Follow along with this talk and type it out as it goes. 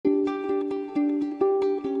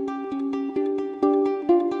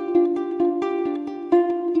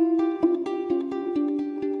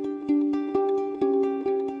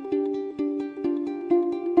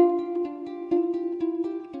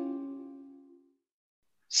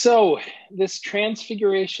So this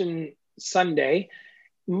Transfiguration Sunday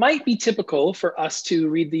might be typical for us to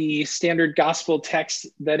read the standard gospel text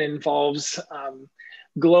that involves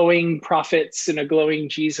glowing prophets and a glowing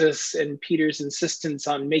Jesus and Peter's insistence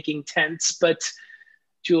on making tents. But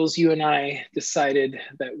Jules, you and I decided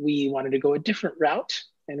that we wanted to go a different route,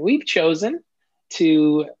 and we've chosen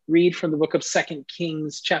to read from the book of 2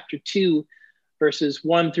 Kings chapter 2, verses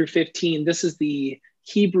 1 through 15. This is the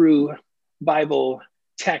Hebrew Bible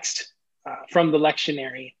text from the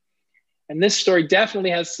lectionary. And this story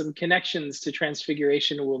definitely has some connections to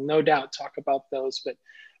Transfiguration, and we'll no doubt talk about those. But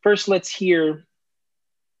first, let's hear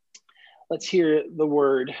the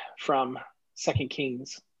word from 2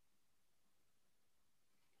 Kings.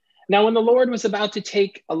 Now, when the Lord was about to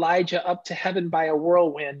take Elijah up to heaven by a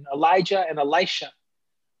whirlwind, Elijah and Elisha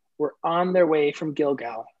were on their way from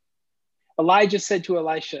Gilgal. Elijah said to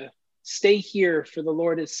Elisha, "Stay here, for the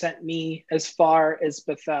Lord has sent me as far as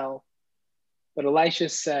Bethel." But Elisha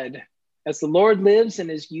said, "As the Lord lives and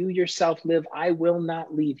as you yourself live, I will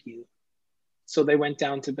not leave you." So they went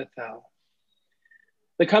down to Bethel.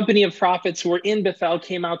 The company of prophets who were in Bethel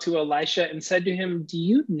came out to Elisha and said to him, "Do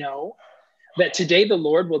you know that today the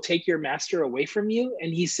Lord will take your master away from you?"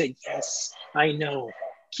 And he said, "Yes, I know.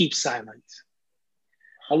 Keep silent."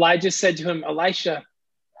 Elijah said to him, "Elisha,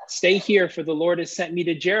 stay here, for the Lord has sent me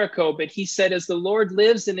to Jericho." But he said, "As the Lord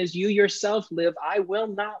lives and as you yourself live, I will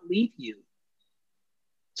not leave you."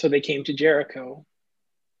 So they came to Jericho.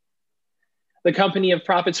 The company of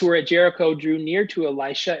prophets who were at Jericho drew near to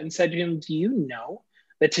Elisha and said to him, "Do you know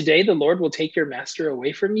that today the Lord will take your master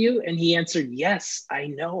away from you?" And he answered, "Yes, I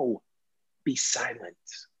know. Be silent."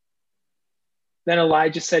 Then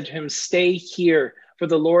Elijah said to him, "Stay here, for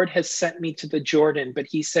the Lord has sent me to the Jordan." But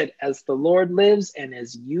he said, "As the Lord lives and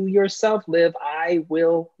as you yourself live, I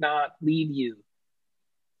will not leave you."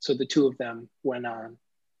 So the two of them went on.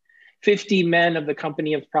 50 men of the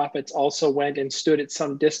company of prophets also went and stood at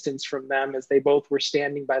some distance from them as they both were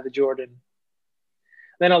standing by the Jordan.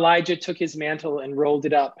 Then Elijah took his mantle and rolled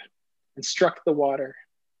it up and struck the water.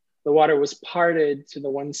 The water was parted to the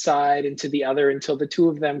one side and to the other until the two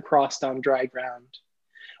of them crossed on dry ground.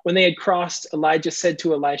 When they had crossed, Elijah said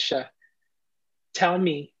to Elisha, "Tell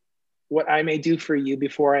me what I may do for you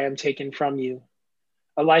before I am taken from you."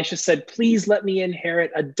 Elisha said, "Please let me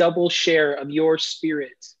inherit a double share of your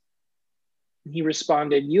spirit." And he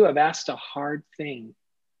responded, "You have asked a hard thing.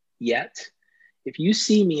 Yet, if you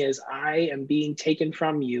see me as I am being taken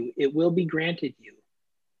from you, it will be granted you.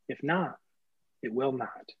 If not, it will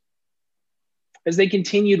not." As they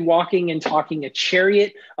continued walking and talking, a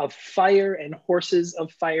chariot of fire and horses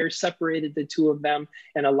of fire separated the two of them,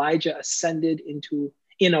 and Elijah ascended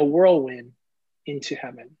in a whirlwind into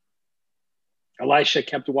heaven. Elisha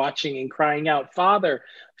kept watching and crying out, "Father,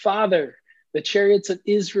 Father, the chariots of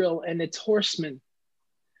Israel and its horsemen."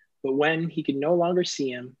 But when he could no longer see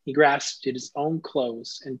him, he grasped at his own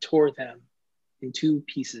clothes and tore them in two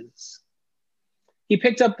pieces. He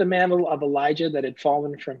picked up the mantle of Elijah that had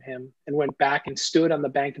fallen from him and went back and stood on the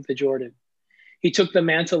bank of the Jordan. He took the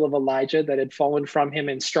mantle of Elijah that had fallen from him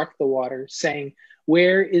and struck the water, saying,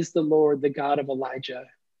 "Where is the Lord, the God of Elijah?"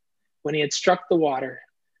 When he had struck the water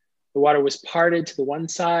was parted to the one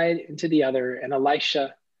side and to the other, and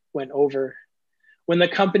Elisha went over. When the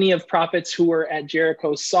company of prophets who were at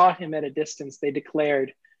Jericho saw him at a distance, they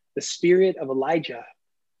declared, "The spirit of Elijah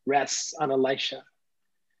rests on Elisha."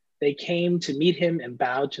 They came to meet him and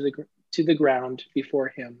bowed to the ground before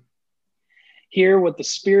him. Hear what the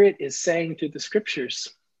Spirit is saying through the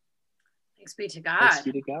scriptures. Thanks be to God. Thanks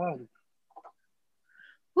be to God.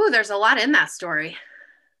 Ooh, there's a lot in that story.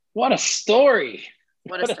 What a story.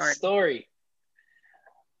 What a story.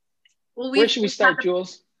 Well, where should we start,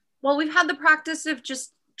 Jules? Well, we've had the practice of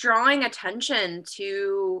just drawing attention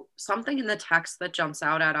to something in the text that jumps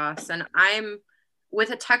out at us. And with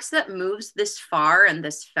a text that moves this far and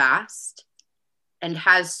this fast and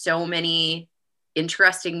has so many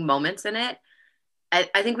interesting moments in it,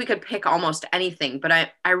 I think we could pick almost anything, but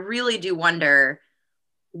I really do wonder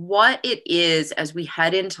what it is as we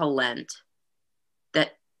head into Lent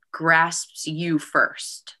that grasps you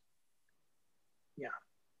first. Yeah.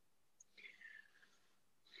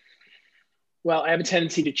 Well, I have a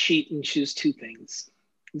tendency to cheat and choose two things.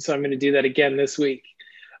 And so I'm going to do that again this week.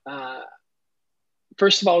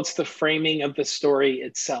 First of all, it's the framing of the story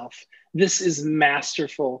itself. This is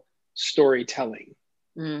masterful storytelling.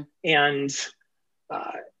 And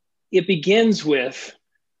it begins with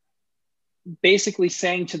basically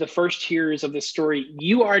saying to the first hearers of the story,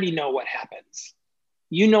 you already know what happens.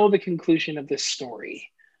 You know the conclusion of this story.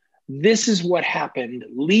 This is what happened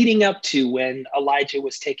leading up to when Elijah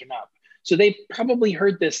was taken up. So they've probably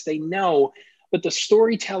heard this, they know, but the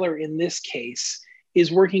storyteller in this case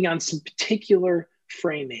is working on some particular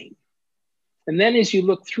framing. And then as you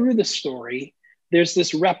look through the story, there's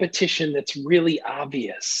this repetition that's really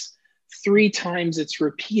obvious. 3 times it's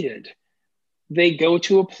repeated. They go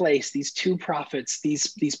to a place, these 2 prophets,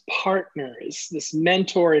 these partners, this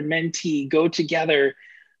mentor and mentee go together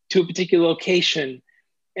to a particular location,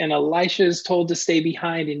 and Elisha is told to stay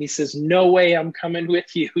behind, and he says, no way, I'm coming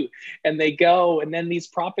with you. And they go, and then these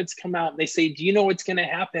prophets come out and they say, do you know what's going to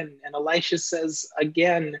happen? And Elisha says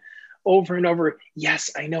again, over and over,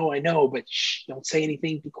 yes, I know, but shh, don't say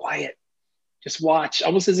anything, be quiet. Just watch,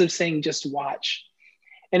 almost as if saying, just watch.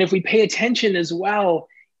 And if we pay attention as well,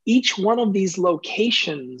 each one of these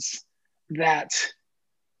locations that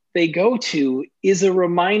they go to is a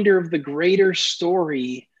reminder of the greater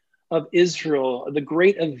story of Israel, the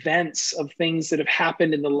great events of things that have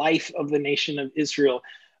happened in the life of the nation of Israel.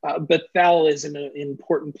 Bethel is an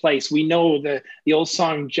important place. We know the old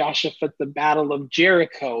song, Joshaphat, the Battle of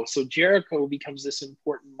Jericho. So Jericho becomes this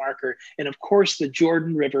important marker. And of course, the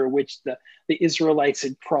Jordan River, which the Israelites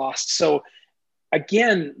had crossed. So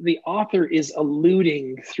again, the author is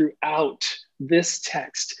alluding throughout this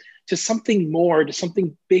text to something more, to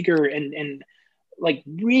something bigger, and like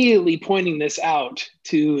really pointing this out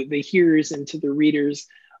to the hearers and to the readers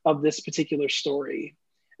of this particular story.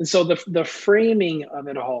 And so the framing of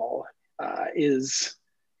it all is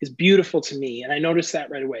beautiful to me. And I noticed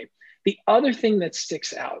that right away. The other thing that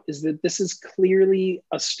sticks out is that this is clearly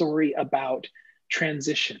a story about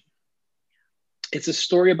transition. It's a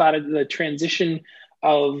story about the transition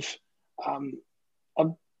of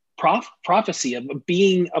prophecy, of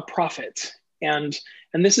being a prophet. And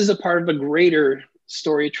this is a part of a greater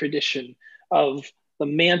story tradition of the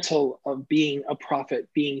mantle of being a prophet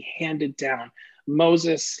being handed down.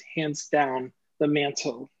 Moses hands down the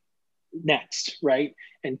mantle next, right?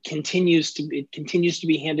 And it continues to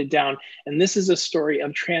be handed down. And this is a story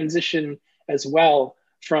of transition as well,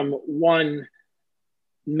 from one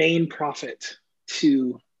main prophet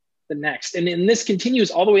to the next. And this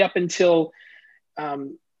continues all the way up until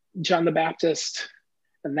John the Baptist,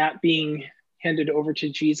 and that being handed over to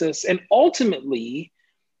Jesus. And ultimately,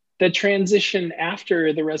 the transition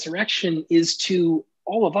after the resurrection is to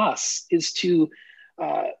all of us, is to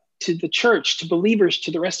the church, to believers,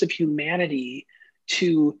 to the rest of humanity,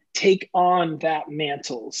 to take on that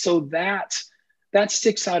mantle. So that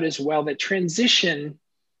sticks out as well. That transition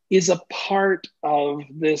is a part of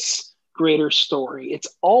this greater story. It's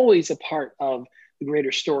always a part of the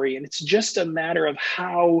greater story. And it's just a matter of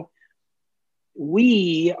how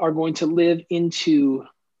we are going to live into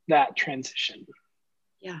that transition.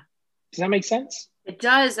 Yeah. Does that make sense? It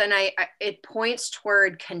does. And it points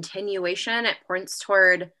toward continuation. It points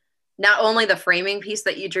toward not only the framing piece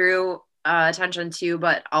that you drew attention to,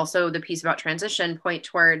 but also the piece about transition, point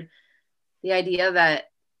toward the idea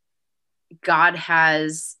that God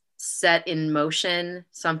has set in motion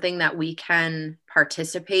something that we can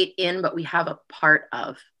participate in, but we have a part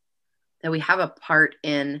of, that we have a part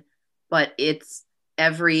in, but it's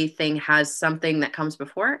everything has something that comes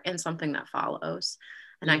before and something that follows.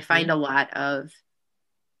 And I find a lot of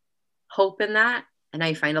hope in that. And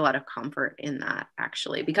I find a lot of comfort in that,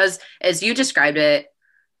 actually, because as you described it,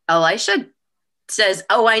 Elisha says,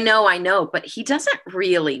 oh, I know, but he doesn't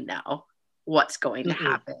really know what's going to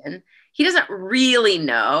happen. He doesn't really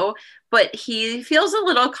know, but he feels a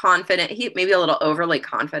little confident. He maybe a little overly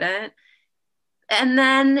confident. And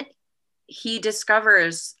then he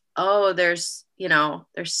discovers, oh, there's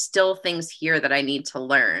still things here that I need to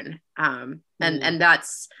learn. And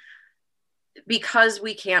that's because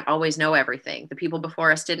we can't always know everything. The people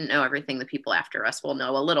before us didn't know everything. The people after us will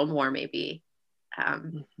know a little more maybe.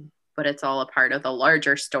 But it's all a part of the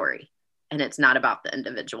larger story, and it's not about the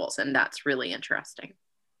individuals. And that's really interesting.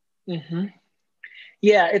 Mm-hmm.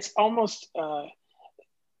 Yeah, it's almost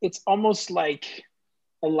like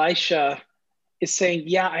Elisha is saying,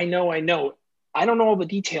 yeah, I know. I don't know all the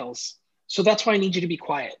details. So that's why I need you to be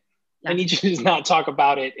quiet. Yeah. I need you to just not talk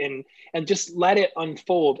about it and just let it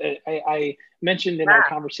unfold. I mentioned in our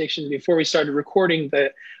conversation before we started recording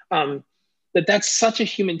that that's such a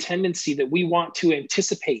human tendency, that we want to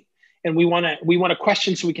anticipate and we want to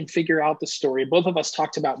question so we can figure out the story. Both of us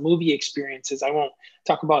talked about movie experiences. I won't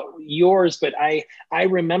talk about yours, but I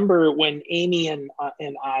remember when Amy and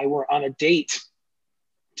I were on a date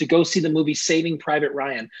to go see the movie Saving Private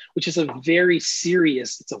Ryan, which is a very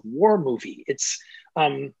serious, it's a war movie. It's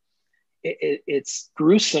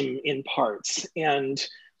gruesome in parts. And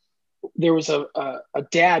there was a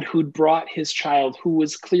dad who'd brought his child who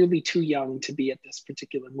was clearly too young to be at this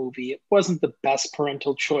particular movie. It wasn't the best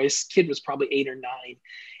parental choice. Kid was probably 8 or 9.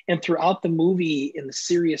 And throughout the movie, in the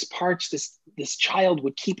serious parts, this child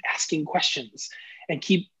would keep asking questions and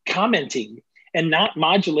keep commenting and not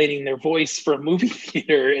modulating their voice for a movie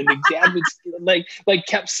theater. And the dad would like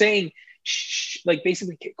kept saying, shh, like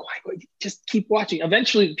basically quiet, just keep watching.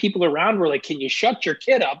 Eventually people around were like, can you shut your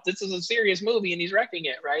kid up? This is a serious movie and he's wrecking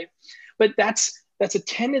it, right? But that's a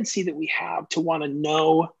tendency that we have to want to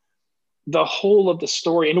know the whole of the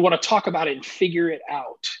story and want to talk about it and figure it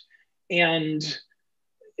out. And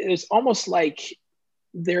it's almost like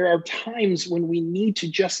there are times when we need to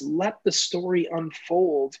just let the story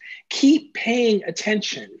unfold, keep paying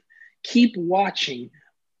attention, keep watching,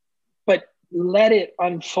 but let it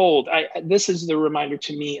unfold. This is the reminder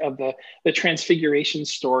to me of the transfiguration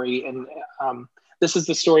story. And this is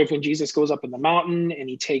the story of when Jesus goes up in the mountain and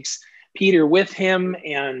he takes Peter with him.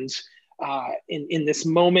 And in this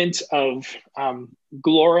moment of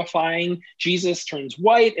glorifying, Jesus turns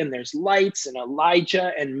white and there's lights, and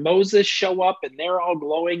Elijah and Moses show up and they're all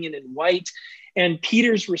glowing and in white. And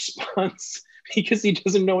Peter's response, because he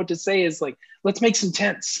doesn't know what to say, is like, let's make some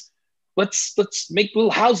tents. Let's make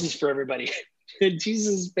little houses for everybody. And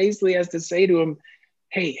Jesus basically has to say to him,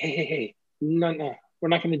 hey, no, we're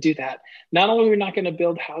not going to do that. Not only are we not going to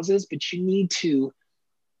build houses, but you need to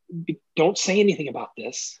don't say anything about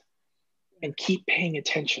this and keep paying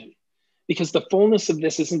attention, because the fullness of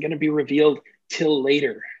this isn't going to be revealed till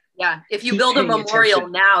later. Yeah. If you build a memorial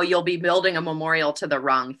now, you'll be building a memorial to the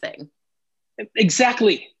wrong thing.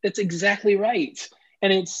 Exactly. That's exactly right.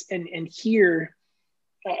 And here,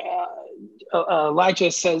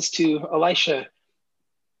 Elijah says to Elisha,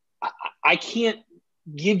 I can't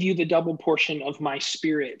give you the double portion of my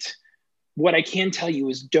spirit. What I can tell you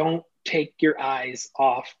is don't take your eyes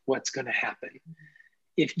off what's going to happen.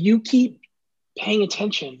 If you keep paying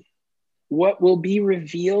attention, what will be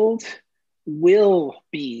revealed will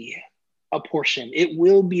be a portion. It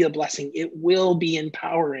will be a blessing. It will be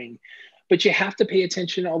empowering. But you have to pay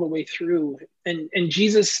attention all the way through. And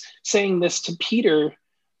Jesus saying this to Peter,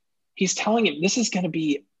 he's telling him, this is going to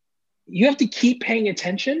be, you have to keep paying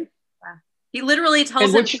attention. Yeah. He literally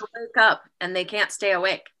tells them to wake up and they can't stay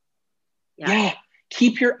awake. Yeah.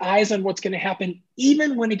 Keep your eyes on what's going to happen,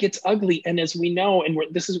 even when it gets ugly. And as we know, and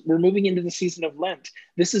we're moving into the season of Lent,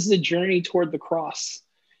 this is the journey toward the cross.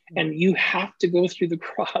 And you have to go through the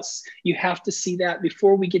cross. You have to see that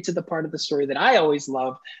before we get to the part of the story that I always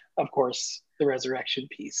love, of course, the resurrection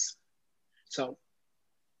piece. So.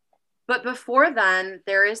 But before then,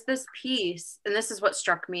 there is this piece, and this is what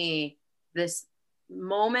struck me, this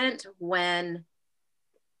moment when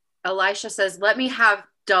Elisha says, let me have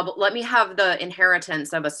the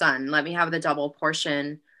inheritance of a son. Let me have the double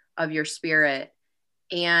portion of your spirit.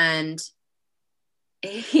 And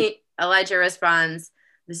Elijah responds,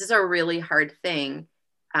 this is a really hard thing.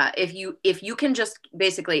 If you can just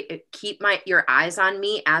basically keep your eyes on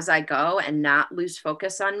me as I go and not lose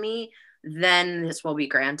focus on me, then this will be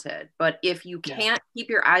granted. But if you can't keep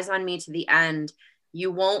your eyes on me to the end,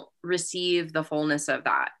 you won't receive the fullness of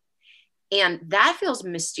that. And that feels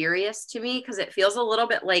mysterious to me, because it feels a little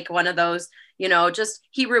bit like one of those, just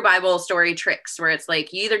Hebrew Bible story tricks where it's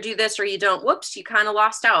like, you either do this or you don't. Whoops, you kind of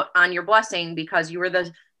lost out on your blessing because you were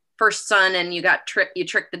the first son and you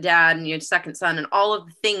tricked the dad and your second son and all of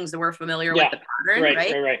the things that we're familiar with the pattern,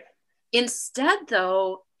 right? Instead,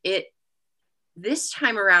 though, this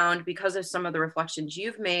time around, because of some of the reflections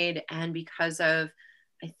you've made and because of,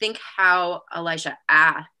 I think, how Elisha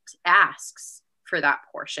asks for that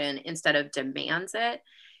portion instead of demands it,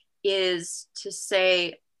 is to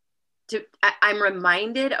say, I'm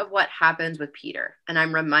reminded of what happens with Peter, and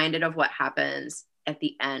I'm reminded of what happens at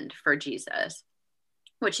the end for Jesus,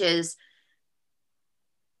 which is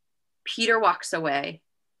Peter walks away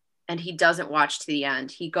and he doesn't watch to the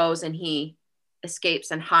end. He goes and he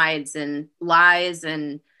escapes and hides and lies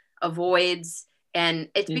and avoids. And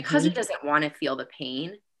it's because he doesn't want to feel the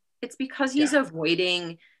pain. It's because he's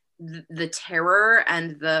avoiding the terror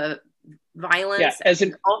and the violence. Yeah, as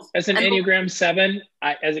an Enneagram 7,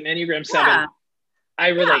 I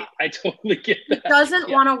relate. I totally get that. He doesn't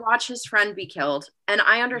want to watch his friend be killed, and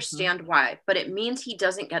I understand why, but it means he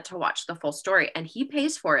doesn't get to watch the full story, and he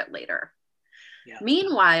pays for it later. Yeah.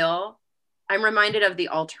 Meanwhile, I'm reminded of the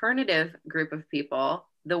alternative group of people,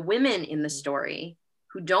 the women in the story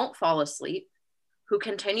who don't fall asleep, who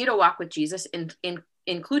continue to walk with Jesus,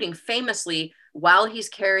 including famously while he's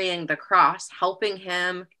carrying the cross, helping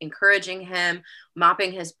him, encouraging him,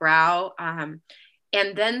 mopping his brow. And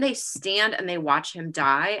then they stand and they watch him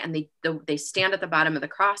die, and they stand at the bottom of the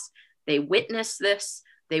cross. They witness this.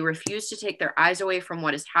 They refuse to take their eyes away from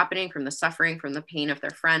what is happening, from the suffering, from the pain of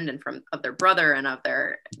their friend and of their brother and of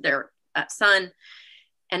their son.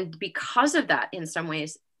 And because of that, in some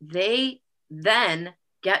ways, they then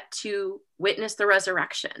get to witness the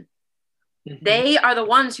resurrection. Mm-hmm. They are the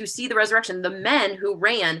ones who see the resurrection. The men who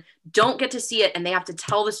ran don't get to see it, and they have to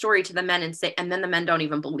tell the story to the men and then the men don't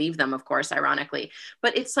even believe them, of course, ironically.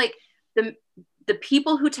 But it's like the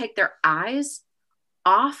people who take their eyes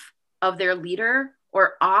off of their leader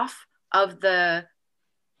or off of the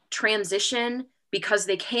transition because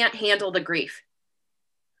they can't handle the grief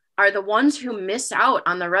are the ones who miss out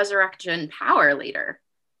on the resurrection power later,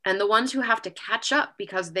 and the ones who have to catch up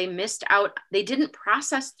because they missed out. They didn't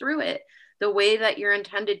process through it the way that you're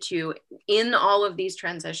intended to in all of these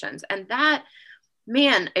transitions. And that,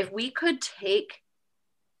 man, if we could take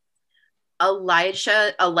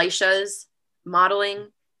Elisha's modeling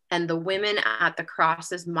and the women at the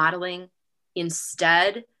cross's modeling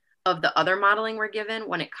instead of the other modeling we're given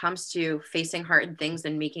when it comes to facing hard things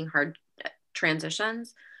and making hard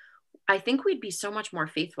transitions, I think we'd be so much more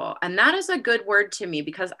faithful. And that is a good word to me,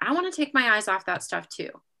 because I want to take my eyes off that stuff too.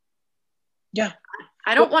 Yeah.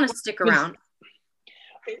 I don't want to stick around.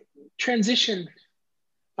 Transition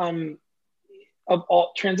of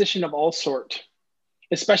all sort,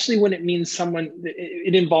 especially when it means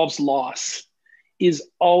it involves loss, is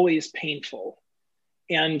always painful.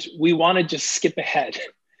 And we want to just skip ahead.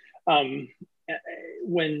 When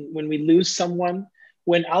we lose someone,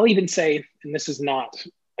 when I'll even say, and this is not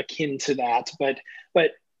akin to that, but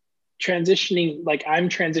transitioning, like I'm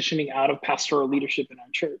transitioning out of pastoral leadership in our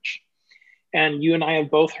church. And you and I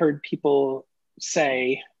have both heard people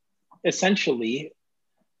say, essentially,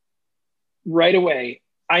 right away,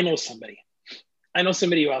 I know somebody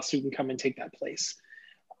else who can come and take that place.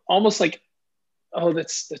 Almost like, oh,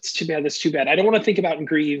 that's too bad. That's too bad. I don't want to think about and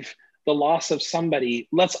grieve the loss of somebody.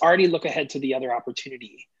 Let's already look ahead to the other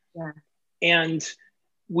opportunity. Yeah. And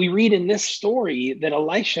we read in this story that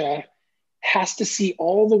Elisha has to see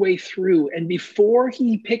all the way through. And before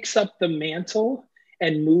he picks up the mantle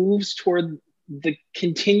and moves toward the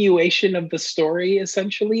continuation of the story,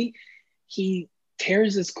 essentially, he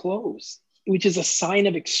tears his clothes, which is a sign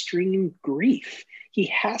of extreme grief. He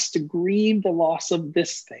has to grieve the loss of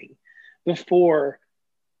this thing before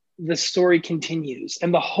the story continues.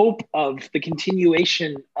 And the hope of the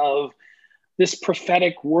continuation of this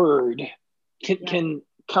prophetic word can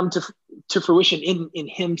come to fruition in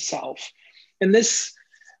himself. And this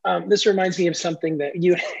reminds me of something that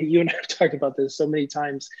you and I have talked about this so many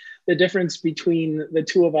times, the difference between the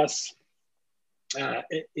two of us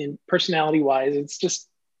in personality wise. It's just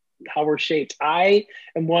how we're shaped. I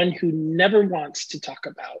am one who never wants to talk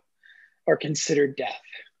about or consider death.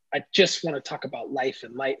 I just want to talk about life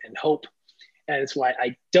and light and hope. And it's why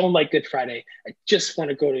I don't like Good Friday. I just want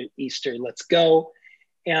to go to Easter. Let's go.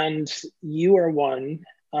 And you are one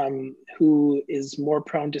who is more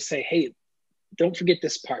prone to say, hey, don't forget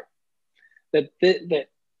this part, that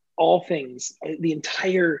all things, the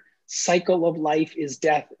entire cycle of life is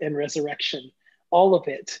death and resurrection. All of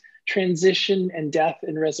it, transition and death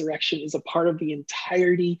and resurrection, is a part of the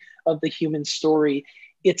entirety of the human story.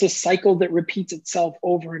 It's a cycle that repeats itself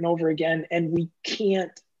over and over again, and we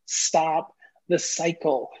can't stop the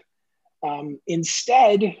cycle.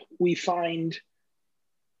 Instead, we find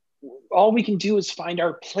all we can do is find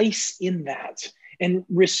our place in that and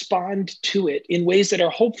respond to it in ways that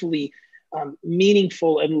are hopefully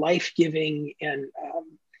meaningful and life-giving, and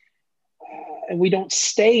we don't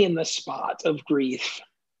stay in the spot of grief.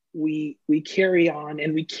 We carry on,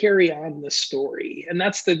 and we carry on the story. And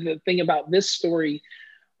that's the thing about this story,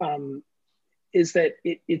 is that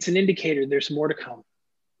it's an indicator there's more to come.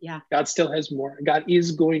 Yeah. God still has more. God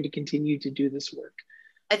is going to continue to do this work.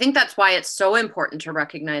 I think that's why it's so important to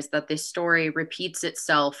recognize that this story repeats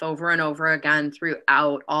itself over and over again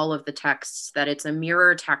throughout all of the texts, that it's a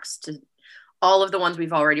mirror text to all of the ones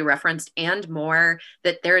we've already referenced and more,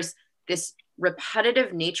 that there's this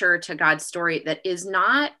repetitive nature to God's story that is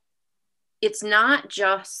not, it's not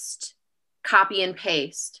just copy and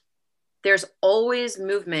paste. There's always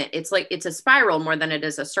movement. It's like, it's a spiral more than it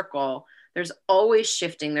is a circle. There's always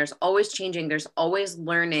shifting. There's always changing. There's always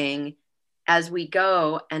learning as we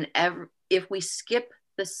go. And if we skip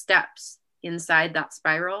the steps inside that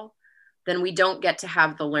spiral, then we don't get to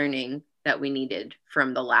have the learning that we needed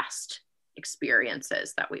from the last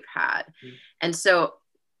experiences that we've had. Mm-hmm. And so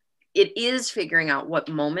it is figuring out what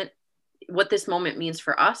this moment means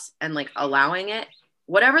for us, and like allowing it,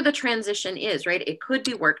 whatever the transition is, right? It could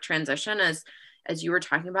be work transition as you were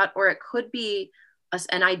talking about, or it could be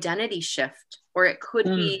an identity shift, or it could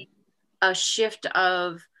be a shift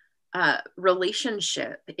of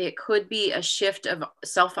relationship. It could be a shift of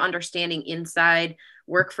self-understanding inside,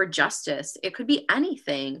 work for justice. It could be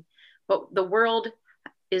anything, but the world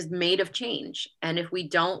is made of change. And if we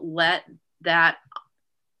don't let that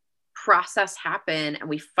process happen and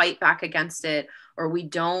we fight back against it, or we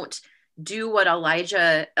don't do what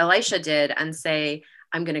Elisha did and say,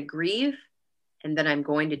 I'm going to grieve, and then I'm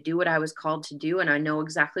going to do what I was called to do, and I know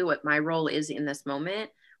exactly what my role is in this moment,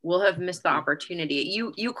 we'll have missed the opportunity.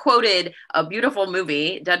 You quoted a beautiful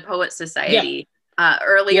movie, Dead Poets Society,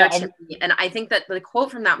 earlier to me, and I think that the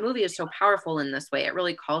quote from that movie is so powerful in this way. It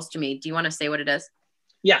really calls to me. Do you want to say what it is?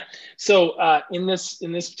 Yeah. So in this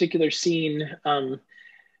particular scene,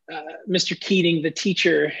 Mr. Keating, the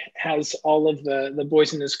teacher, has all of the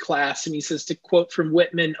boys in his class, and he says, to quote from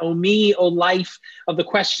Whitman, "O me, O life, of the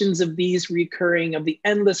questions of these recurring, of the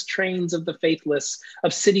endless trains of the faithless,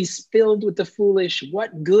 of cities filled with the foolish,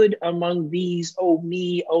 what good among these, O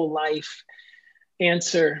me, O life?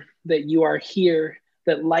 Answer that you are here,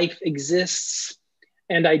 that life exists,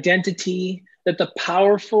 and identity, that the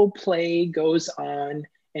powerful play goes on,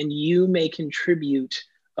 and you may contribute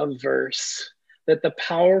a verse." That the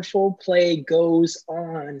powerful play goes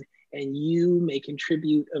on and you may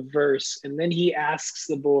contribute a verse. And then he asks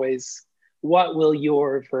the boys, what will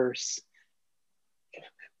your verse?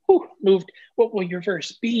 What will your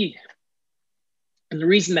verse be? And the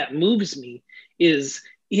reason that moves me is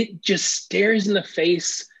it just stares in the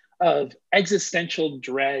face of existential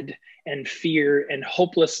dread and fear and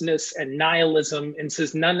hopelessness and nihilism and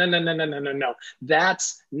says, no.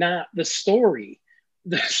 That's not the story.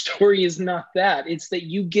 The story is not that. It's that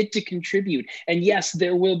you get to contribute. And yes,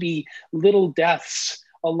 there will be little deaths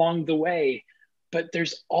along the way, but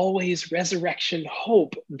there's always resurrection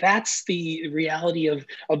hope. That's the reality of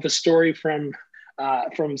the story from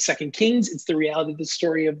 2 Kings. It's the reality of the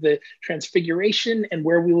story of the Transfiguration and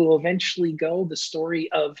where we will eventually go, the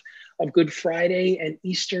story of Good Friday and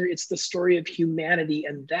Easter. It's the story of humanity,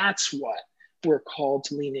 and that's what we're called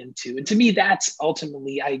to lean into. And to me, that's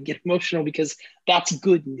ultimately, I get emotional because that's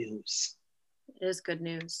good news. It is good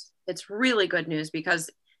news. It's really good news,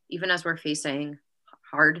 because even as we're facing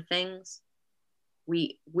hard things,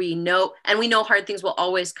 we know, and we know hard things will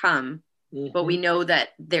always come, but we know that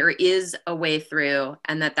there is a way through,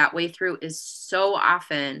 and that way through is so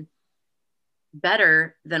often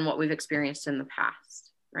better than what we've experienced in the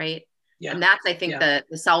past, right? Yeah. And that's, I think, the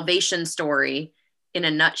salvation story in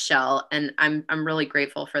a nutshell. And I'm really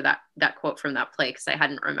grateful for that quote from that play, because I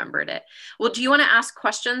hadn't remembered it. Well, do you want to ask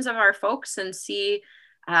questions of our folks and see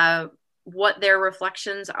what their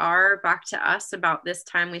reflections are back to us about this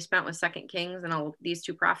time we spent with 2 Kings and all these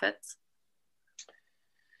two prophets?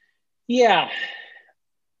 Yeah.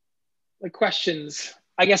 The questions.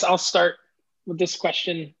 I guess I'll start with this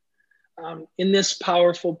question. In this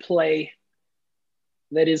powerful play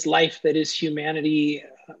that is life, that is humanity,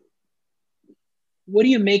 what do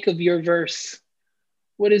you make of your verse?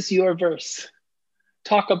 What is your verse?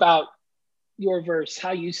 Talk about your verse,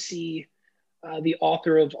 how you see the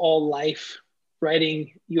author of all life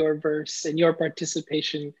writing your verse and your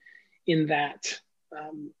participation in that.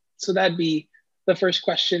 So that'd be the first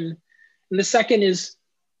question. And the second is,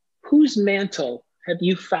 whose mantle have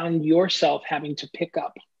you found yourself having to pick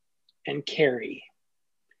up and carry?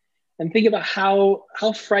 And think about how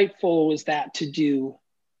frightful was that to do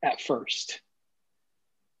at first?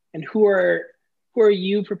 And who are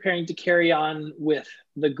you preparing to carry on with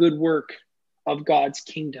the good work of God's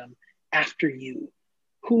kingdom after you?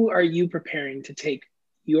 Who are you preparing to take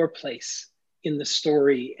your place in the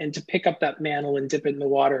story and to pick up that mantle and dip it in the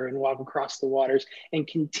water and walk across the waters and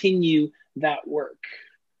continue that work?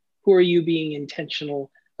 Who are you being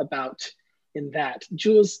intentional about in that?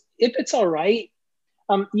 Jules, if it's all right,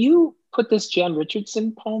 you put this Jan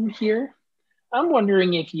Richardson poem here. I'm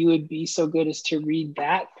wondering if you would be so good as to read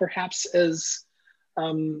that, perhaps as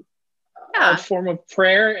a form of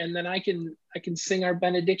prayer, and then I can sing our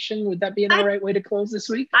benediction. Would that be an all right way to close this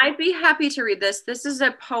week? I'd be happy to read this. This is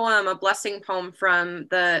a poem, a blessing poem from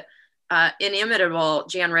the inimitable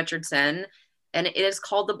Jan Richardson, and it is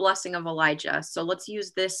called The Blessing of Elijah. So let's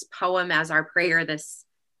use this poem as our prayer this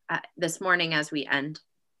morning as we end.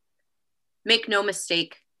 Make no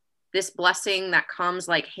mistake, this blessing that comes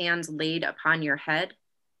like hands laid upon your head,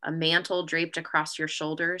 a mantle draped across your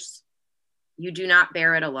shoulders, you do not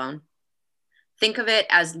bear it alone. Think of it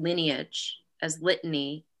as lineage, as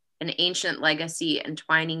litany, an ancient legacy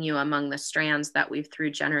entwining you among the strands that weave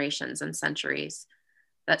through generations and centuries,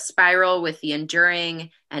 that spiral with the enduring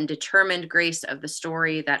and determined grace of the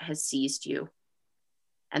story that has seized you,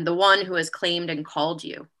 and the one who has claimed and called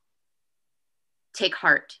you. Take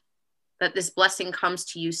heart. that this blessing comes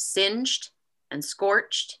to you singed and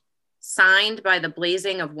scorched, signed by the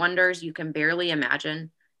blazing of wonders you can barely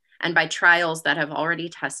imagine, and by trials that have already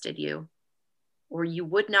tested you, or you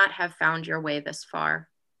would not have found your way this far.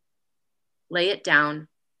 Lay it down,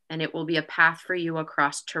 and it will be a path for you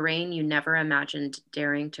across terrain you never imagined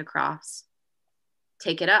daring to cross.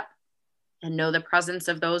 Take it up, and know the presence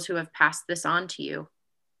of those who have passed this on to you,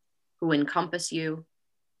 who encompass you,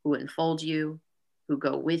 who enfold you, who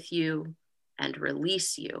go with you, and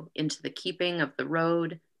release you into the keeping of the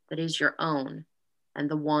road that is your own and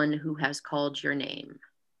the one who has called your name.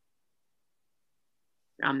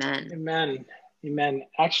 Amen. Amen. Amen.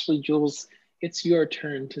 Actually, Jules, it's your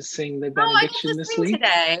turn to sing the benediction I get to this sing week.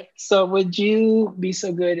 Today. So would you be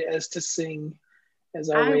so good as to sing as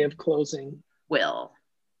our way of closing? Will.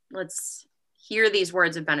 Let's hear these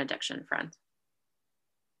words of benediction, friends.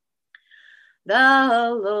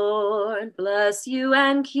 The Lord bless you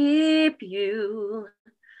and keep you.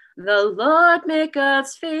 The Lord make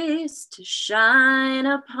God's face to shine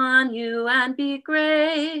upon you and be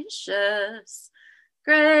gracious,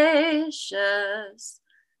 gracious,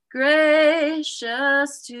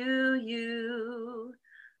 gracious to you.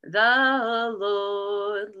 The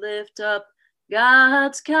Lord lift up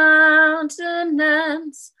God's countenance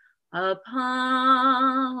upon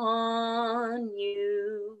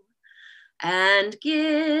you and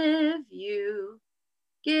give you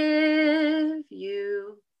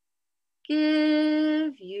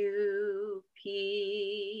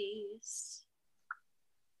peace.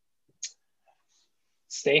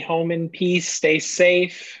 Stay home in peace, stay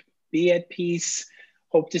safe, be at peace.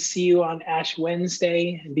 Hope to see you on Ash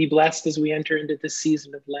Wednesday, and be blessed as we enter into the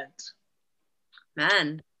season of Lent.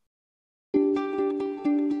 Amen.